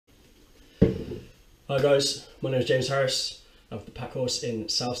Hi guys, my name is James Harris. I'm the pack horse in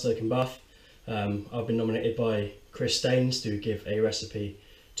South Stoke in Bath. I've been nominated by Chris Staines to give a recipe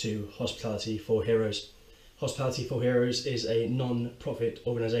to Hospitality for Heroes. Hospitality for Heroes is a non-profit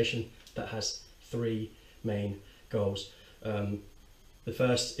organisation that has three main goals. The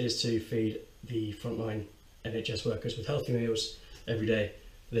first is to feed the frontline NHS workers with healthy meals every day.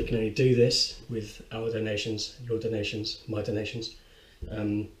 They can only do this with our donations, your donations, my donations,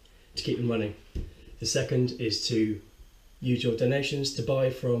 to keep them running. The second is to use your donations to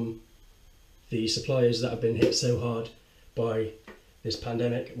buy from the suppliers that have been hit so hard by this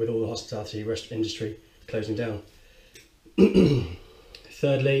pandemic with all the hospitality restaurant industry closing down.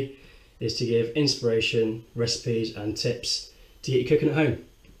 Thirdly is to give inspiration, recipes and tips to get you cooking at home.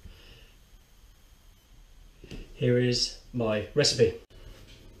 Here is my recipe.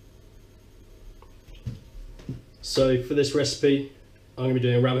 So for this recipe I'm going to be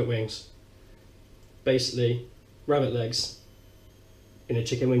doing rabbit wings. Basically rabbit legs in a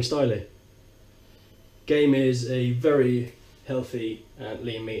chicken wing style. Game is a very healthy and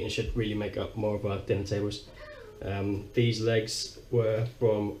lean meat and should really make up more of our dinner tables. These legs were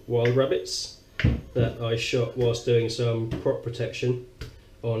from wild rabbits that I shot whilst doing some crop protection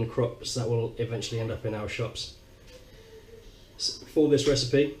on crops that will eventually end up in our shops. For this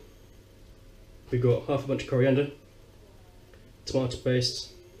recipe we've got half a bunch of coriander, tomato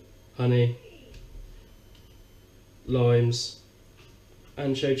paste, honey, limes,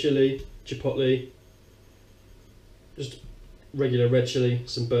 Ancho chili, Chipotle, just regular red chilli,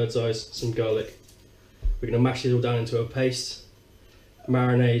 some bird's eyes, some garlic. We're going to mash it all down into a paste,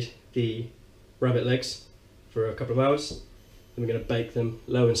 marinate the rabbit legs for a couple of hours, then we're going to bake them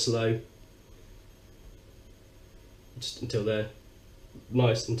low and slow just until they're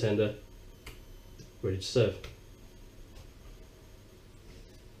nice and tender, ready to serve.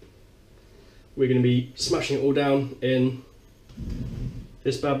 We're going to be smashing it all down in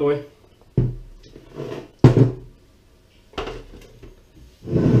this bad boy.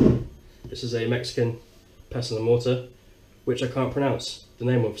 This is a Mexican pestle and mortar, which I can't pronounce the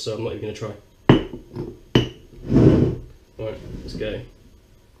name of, so I'm not even going to try. Alright, let's go.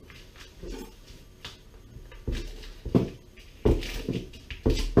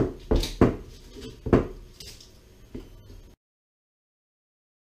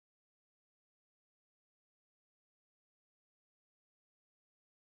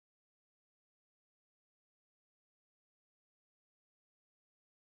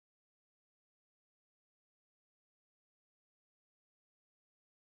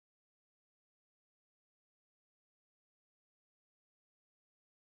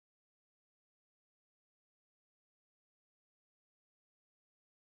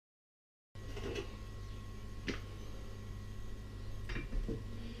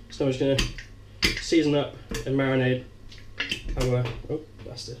 So I'm just going to season up and marinate our,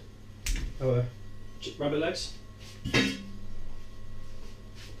 our rabbit legs. I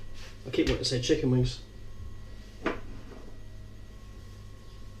keep wanting to say chicken wings.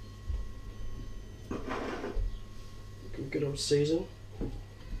 Good old season.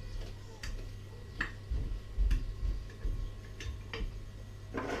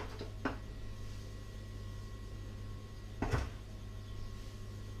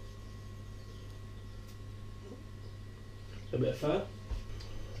 A bit of fat.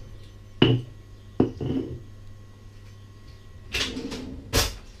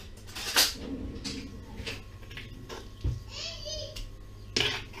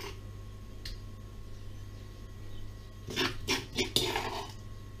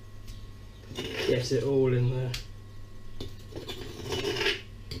 Get it all in there.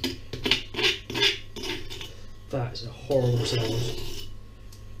 That is a horrible sound.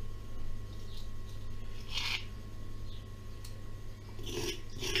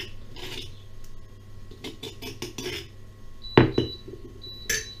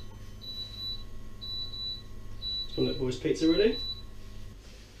 That boy's pizza ready.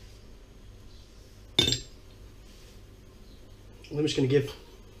 I'm just going to give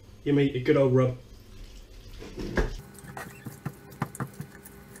your meat a good old rub.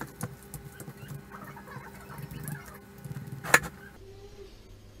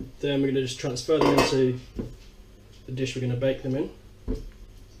 Then we're going to just transfer them into the dish we're going to bake them in.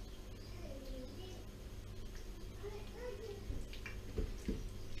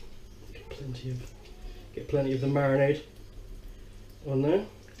 Get plenty of the marinade on there.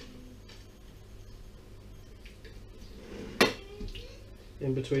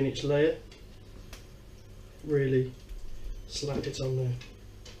 In between each layer, really slap it on there.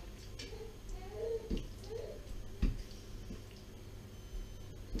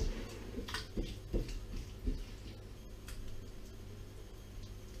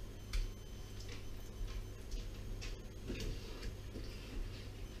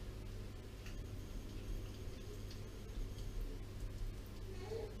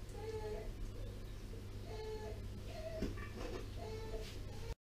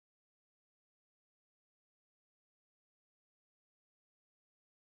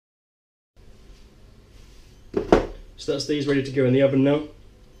 So that's these ready to go in the oven now.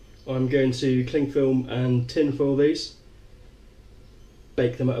 I'm going to cling film and tin foil these.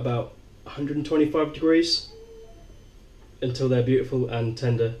 Bake them at about 125 degrees until they're beautiful and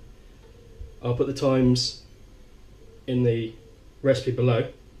tender. I'll put the times in the recipe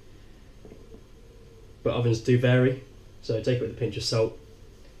below, but ovens do vary, so take it with a pinch of salt.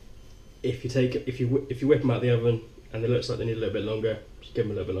 If you whip them out of the oven and it looks like they need a little bit longer, just give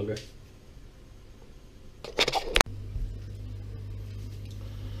them a little bit longer.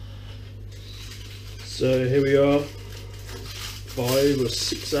 So here we are, 5 or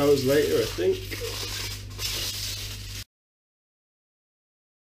 6 hours later, I think.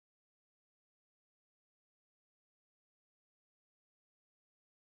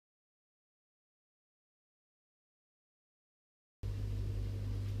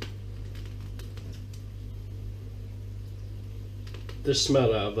 The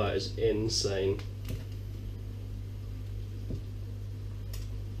smell out of that is insane.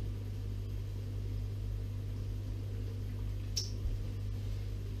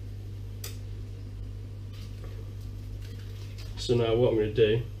 So now what I'm going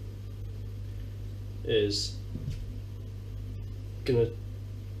to do is going to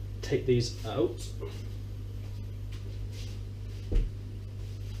take these out.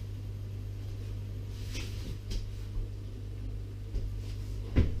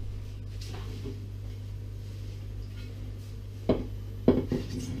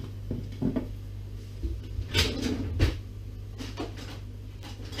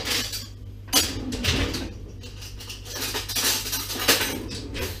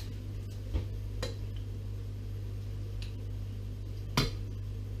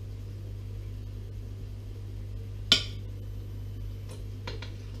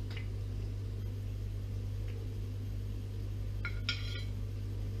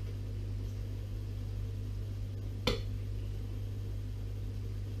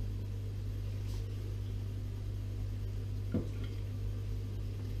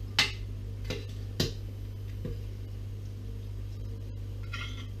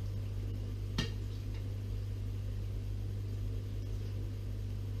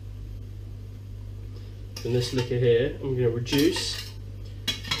 And this liquor here, I'm going to reduce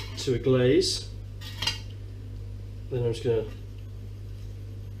to a glaze. Then I'm just going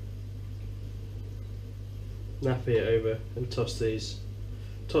to nappy it over and toss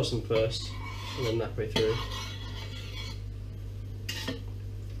them first, and then nappy through.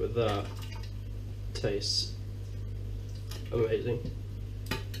 But that tastes amazing.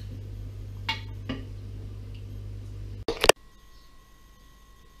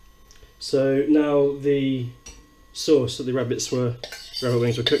 So now the sauce that the rabbit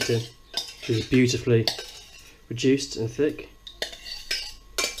wings were cooked in is beautifully reduced and thick.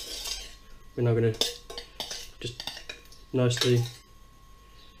 We're now going to just nicely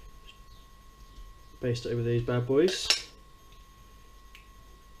baste it over these bad boys.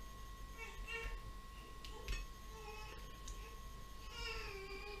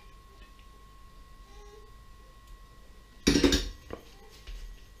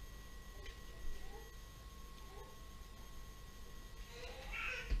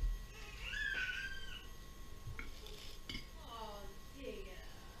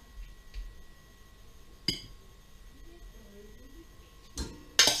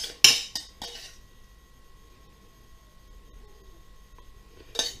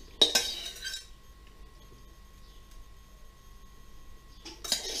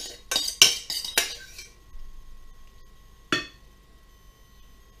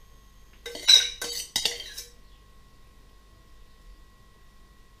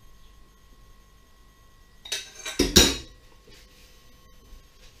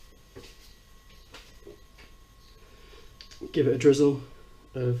 Give it a drizzle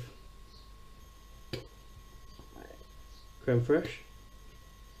of creme fraiche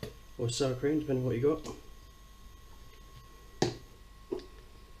or sour cream, depending on what you got.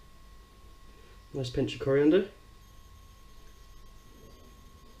 Nice pinch of coriander.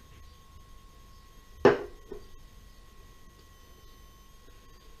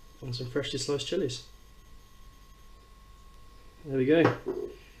 And some freshly sliced chillies. There we go.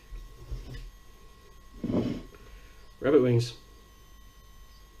 Rabbit wings.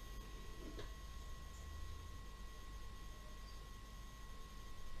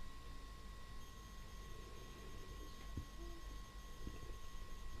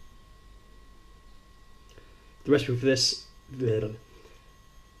 The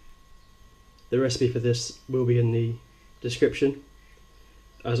recipe for this will be in the description,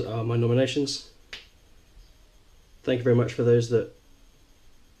 as are my nominations. Thank you very much for those that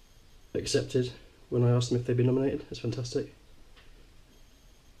accepted when I asked them if they'd been nominated. It's fantastic.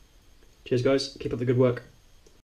 Cheers guys, keep up the good work.